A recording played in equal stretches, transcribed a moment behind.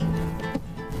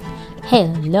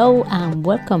Hello and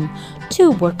welcome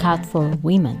to Workout for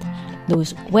Women.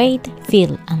 Lose weight,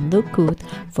 feel and look good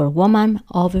for women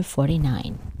over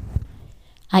 49.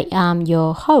 I am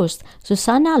your host,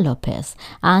 Susana Lopez,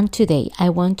 and today I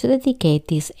want to dedicate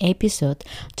this episode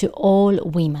to all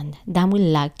women that would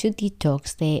like to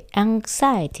detox their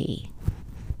anxiety.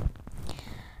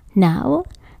 Now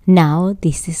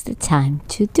this is the time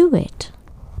to do it.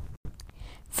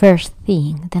 First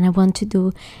thing that I want to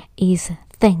do is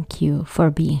thank you for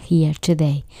being here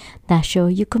today. That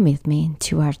shows your commitment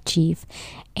to achieve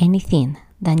anything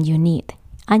that you need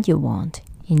and you want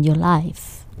in your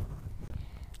life.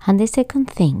 And the second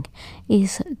thing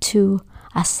is to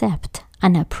accept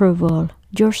and approve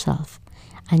yourself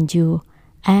and your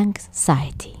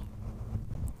anxiety.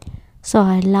 So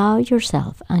allow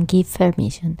yourself and give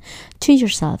permission to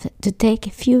yourself to take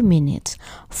a few minutes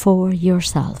for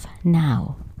yourself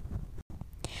now.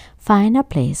 Find a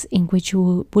place in which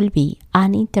you will be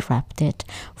uninterrupted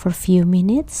for a few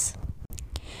minutes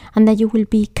and that you will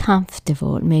be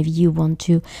comfortable. Maybe you want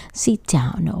to sit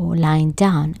down or lie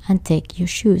down and take your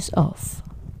shoes off.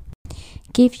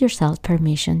 Give yourself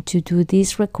permission to do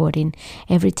this recording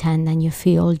every time that you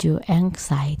feel your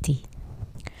anxiety,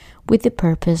 with the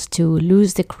purpose to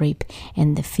lose the grip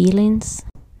and the feelings,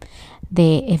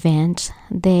 the events,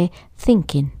 the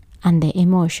thinking, and the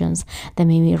emotions that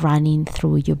may be running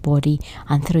through your body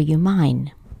and through your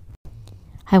mind.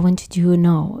 I want you to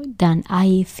know that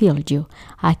I feel you,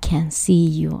 I can see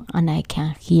you, and I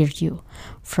can hear you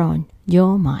from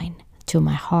your mind to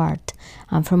my heart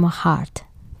and from my heart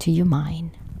to your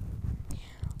mind.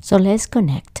 So let's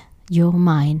connect your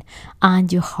mind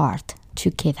and your heart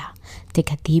together.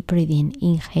 Take a deep breath in,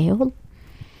 inhale,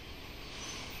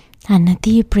 and a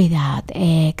deep breath out,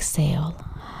 exhale.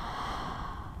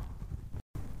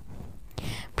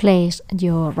 Place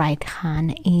your right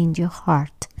hand in your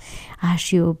heart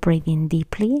as you breathe in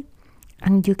deeply,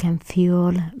 and you can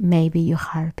feel maybe your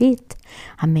heartbeat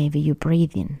and maybe your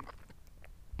breathing.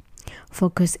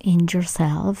 Focus in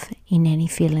yourself, in any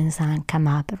feelings that come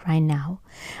up right now,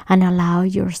 and allow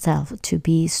yourself to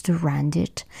be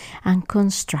surrounded and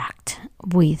construct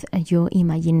with your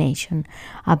imagination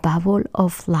a bubble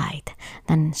of light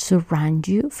that surrounds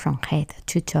you from head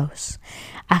to toes,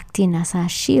 acting as a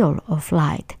shield of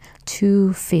light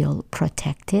to feel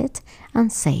protected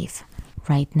and safe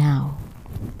right now.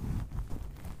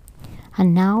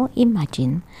 And now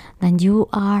imagine that you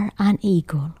are an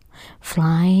eagle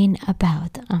flying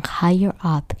about and higher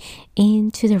up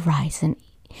into the horizon,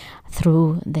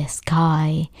 through the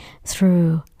sky,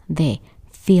 through the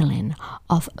feeling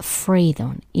of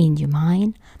freedom in your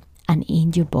mind and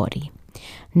in your body,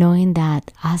 knowing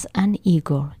that as an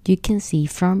eagle you can see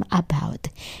from about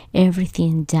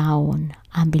everything down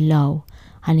and below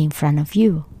and in front of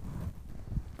you.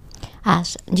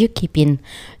 As you keeping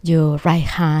your right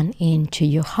hand into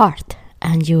your heart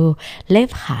and your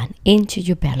left hand into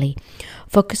your belly,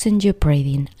 focus on your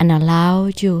breathing and allow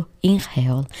your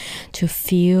inhale to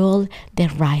feel the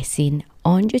rising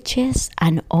on your chest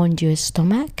and on your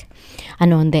stomach,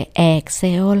 and on the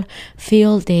exhale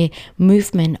feel the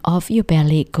movement of your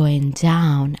belly going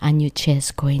down and your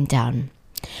chest going down.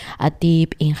 A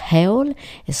deep inhale,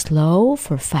 slow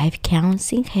for 5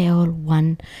 counts. Inhale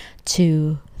 1,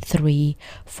 2, 3,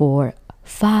 4,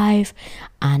 5,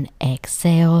 and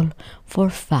exhale for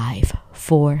 5,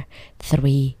 4,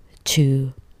 3,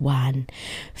 2, 1.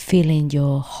 Feeling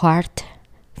your heart,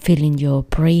 feeling your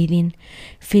breathing,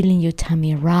 feeling your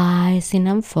tummy rising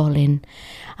and falling,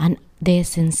 and the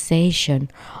sensation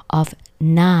of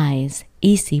nice,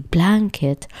 easy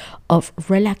blanket of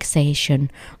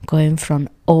relaxation going from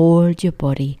all your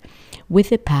body with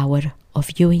the power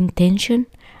of your intention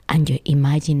and your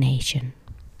imagination.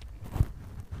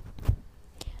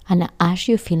 And as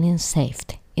you're feeling safe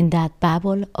in that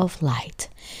bubble of light,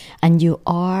 and you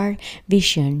are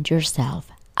vision yourself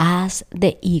as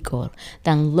the eagle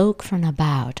that look from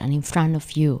about and in front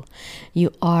of you,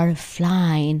 you are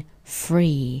flying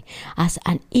free as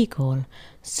an eagle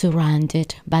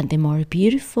surrounded by the more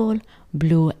beautiful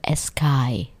blue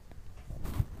sky.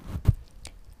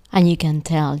 And you can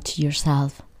tell to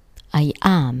yourself, I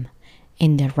am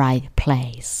in the right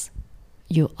place.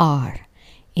 You are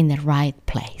in the right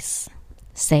place,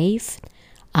 safe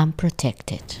and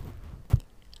protected.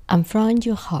 And from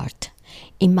your heart,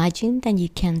 imagine that you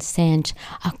can send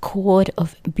a cord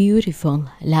of beautiful,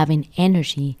 loving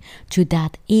energy to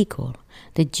that eagle,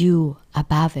 the dew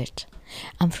above it.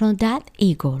 And from that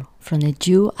eagle, from the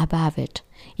dew above it,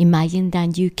 imagine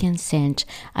that you can send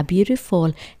a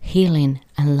beautiful, healing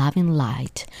and loving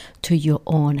light to your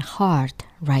own heart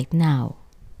right now.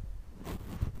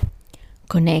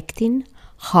 connecting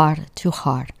heart to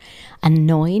heart and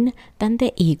knowing that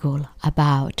the eagle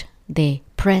about the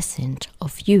present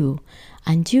of you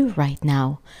and you right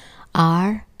now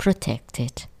are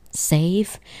protected,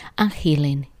 safe, and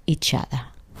healing each other.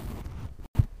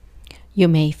 You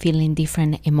may feel in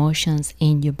different emotions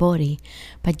in your body,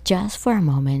 but just for a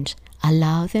moment,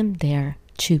 allow them there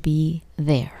to be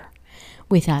there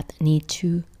without need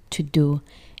to do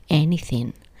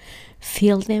anything.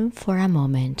 Feel them for a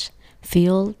moment.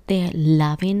 Feel the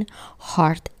loving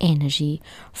heart energy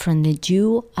from the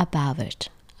you above it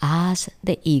as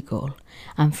the eagle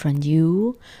and from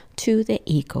you to the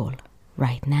eagle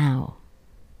right now.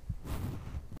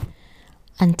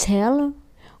 And tell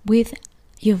with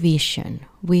your vision,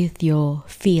 with your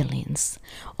feelings,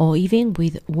 or even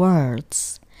with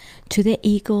words to the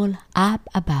eagle up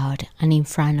about and in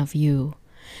front of you,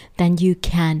 then you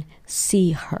can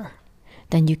see her,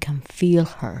 then you can feel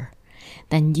her,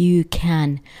 then you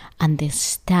can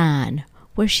understand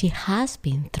what she has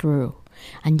been through,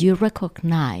 and you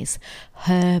recognize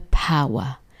her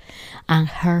power and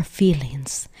her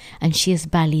feelings, and she is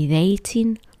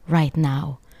validating right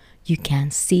now. You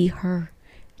can see her,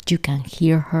 you can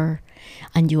hear her,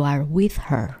 and you are with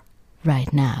her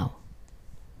right now.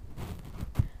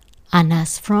 And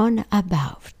as from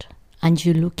above, and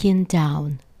you looking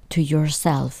down to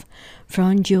yourself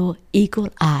from your eagle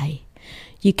eye,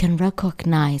 you can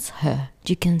recognize her.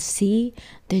 You can see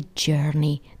the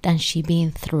journey that she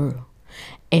been through,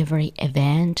 every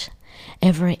event,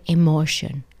 every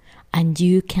emotion, and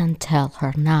you can tell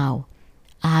her now,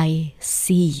 I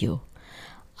see you,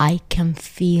 I can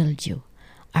feel you,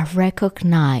 I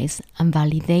recognize and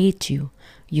validate you,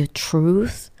 your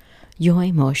truth, your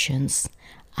emotions,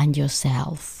 and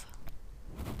yourself.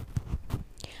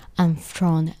 And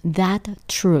from that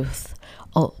truth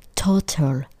of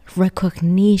total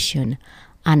recognition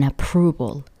and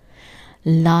approval,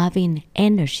 loving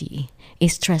energy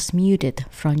is transmuted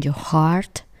from your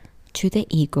heart to the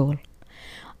eagle,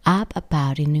 up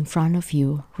about and in front of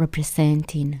you,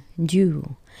 representing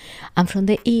you, and from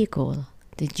the eagle,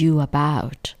 the you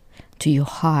about, to your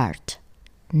heart,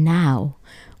 now,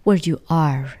 where you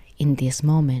are in this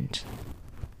moment.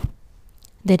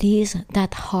 There is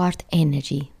that heart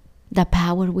energy, the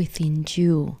power within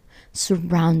you,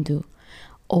 surround you,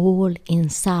 all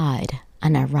inside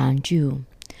and around you.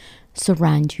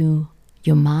 Surround you,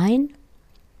 your mind,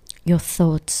 your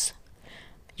thoughts,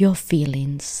 your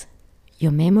feelings,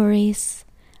 your memories,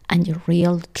 and your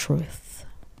real truth.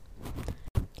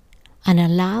 And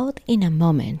allow in a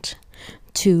moment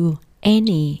to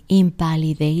any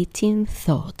invalidating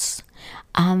thoughts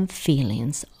and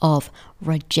feelings of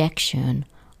rejection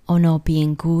or not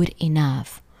being good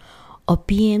enough or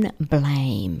being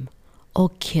blamed or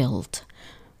killed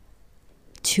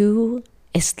to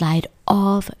slide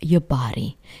off your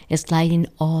body, sliding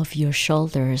off your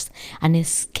shoulders and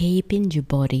escaping your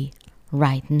body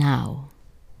right now.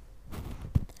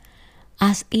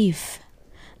 As if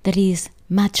there is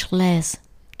much less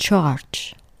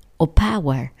charge or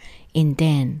power in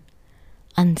them,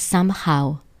 and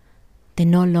somehow they're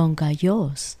no longer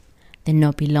yours, they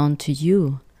don't belong to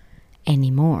you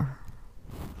anymore.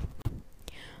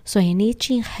 So in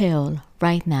each inhale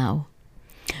right now,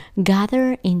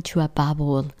 gather into a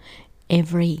bubble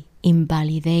every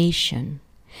invalidation,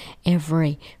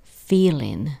 every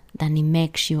feeling that it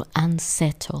makes you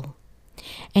unsettled,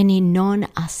 any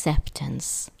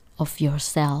non-acceptance of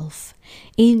yourself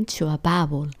into a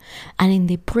bubble, and in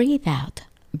the breathe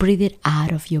it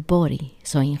out of your body.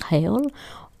 So inhale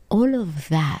all of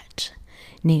that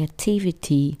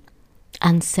negativity,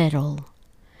 unsettled,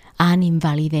 and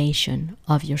invalidation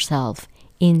of yourself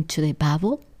into the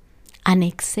bubble, and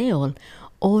exhale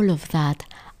all of that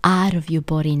out of your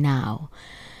body now.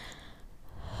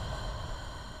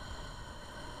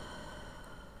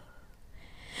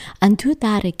 And do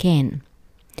that again,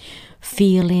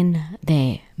 feeling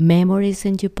the memories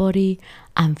in your body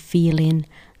and feeling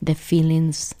the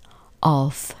feelings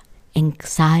of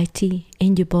anxiety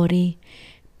in your body,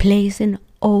 placing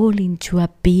all into a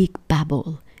big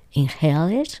bubble. Inhale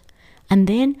it and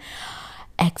then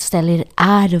exhale it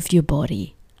out of your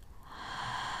body.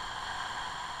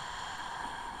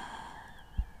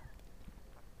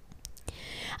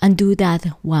 And do that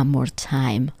one more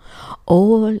time.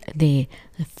 All the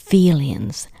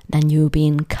feelings that you've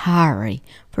been carrying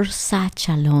for such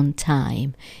a long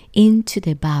time into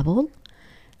the bubble,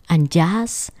 and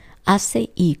just as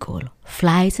the eagle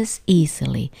flies as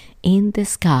easily in the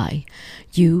sky,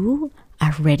 you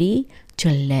are ready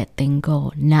to let them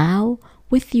go now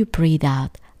with you breathe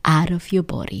out of your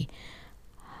body.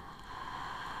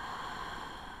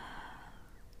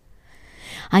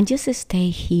 And just stay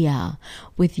here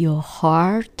with your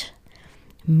heart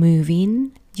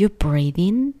moving, your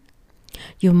breathing,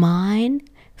 your mind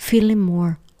feeling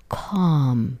more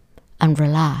calm and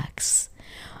relaxed.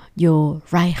 Your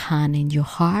right hand in your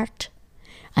heart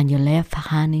and your left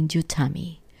hand in your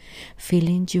tummy,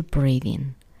 feeling your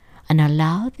breathing, and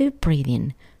allow the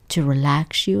breathing to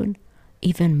relax you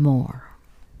even more.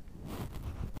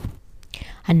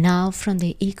 And now from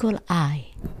the eagle eye,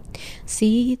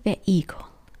 see the eagle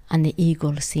and the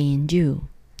eagle seeing you.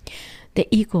 The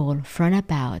eagle from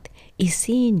above is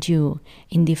seeing you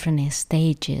in different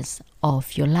stages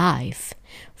of your life,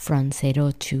 from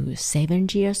 0 to 7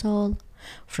 years old,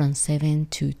 from 7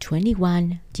 to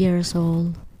 21 years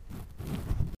old,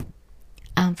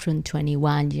 and from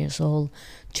 21 years old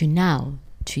to now,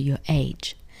 to your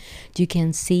age. You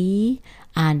can see,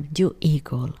 and your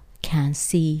eagle can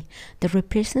see the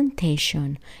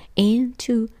representation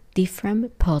into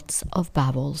different pots of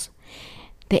bubbles,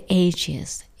 the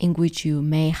ages in which you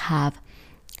may have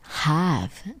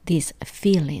these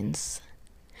feelings.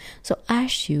 So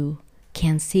as you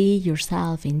can see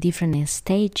yourself in different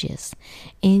stages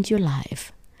in your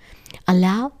life,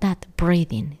 allow that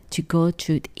breathing to go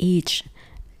to each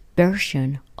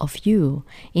version of you.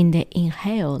 In the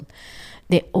inhale,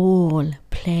 the all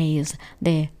plays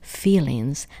the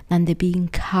feelings that they've been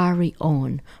carried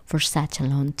on for such a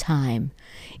long time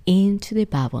into the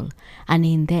bubble, and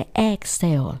in the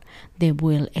exhale, they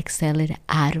will exhale it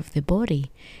out of the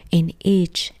body in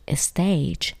each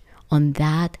stage on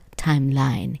that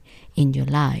timeline in your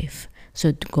life.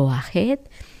 So go ahead,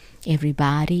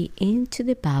 everybody, into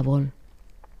the bubble.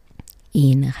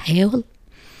 Inhale,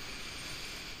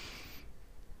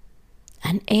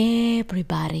 and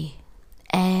everybody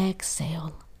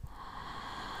exhale.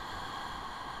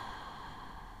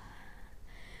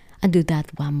 And do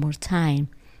that one more time.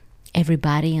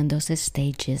 Everybody in those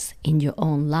stages in your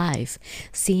own life,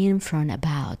 seeing from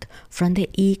about, from the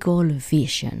eagle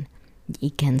vision.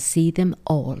 You can see them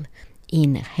all.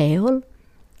 Inhale,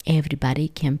 everybody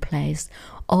can place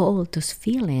all those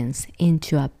feelings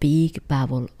into a big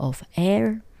bubble of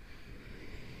air.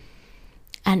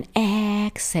 And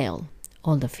exhale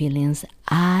all the feelings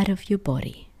out of your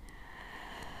body.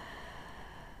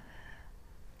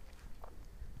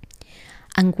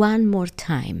 And one more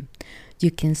time,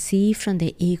 you can see from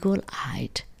the eagle eye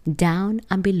down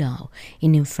and below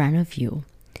and in front of you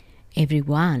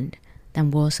everyone that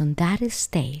was on that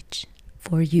stage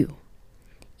for you.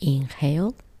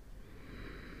 Inhale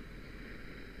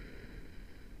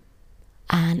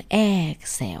and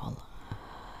exhale.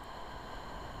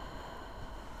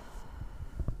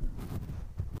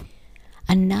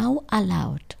 And now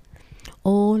allow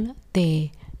all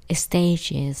the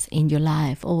stages in your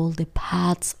life, all the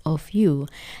parts of you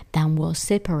that was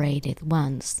separated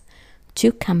once,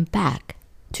 to come back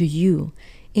to you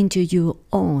into your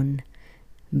own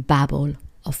bubble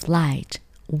of light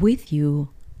with you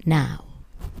now.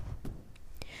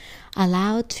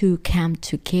 Allow to come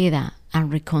together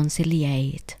and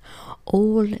reconciliate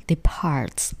all the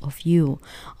parts of you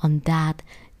on that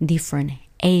different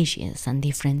ages and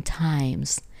different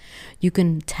times. You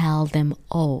can tell them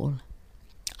all,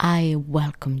 I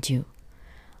welcome you,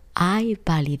 I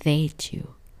validate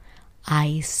you,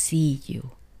 I see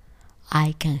you,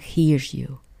 I can hear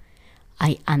you,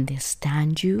 I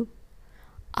understand you,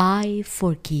 I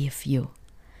forgive you,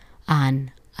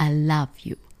 and I love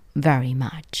you very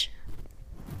much.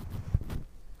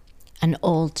 And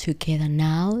all together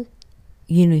now,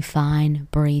 unifying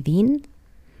breathing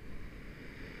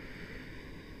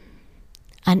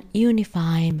and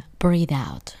unifying breathe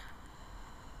out.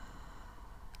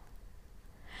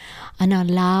 And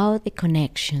allow the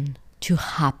connection to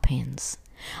happen.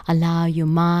 Allow your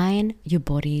mind, your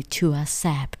body to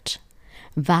accept,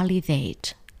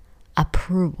 validate,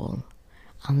 approval,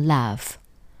 and love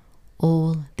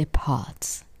all the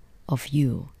parts of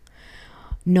you,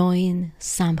 knowing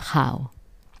somehow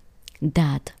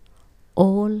that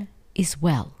all is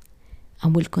well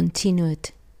and will continue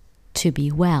to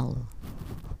be well.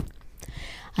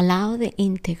 Allow the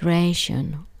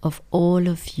integration of all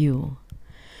of you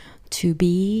to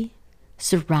be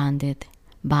surrounded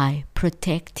by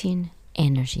protecting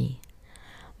energy,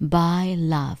 by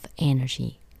love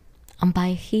energy, and by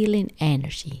healing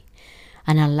energy,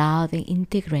 and allow the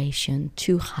integration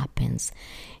to happen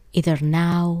either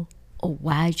now or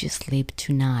while you sleep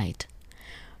tonight,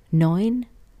 knowing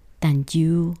that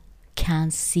you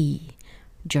can see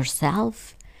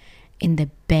yourself in the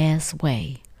best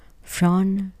way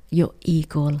from your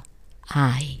eagle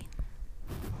eye.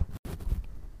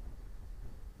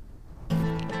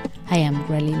 I am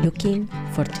really looking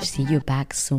forward to see you back soon.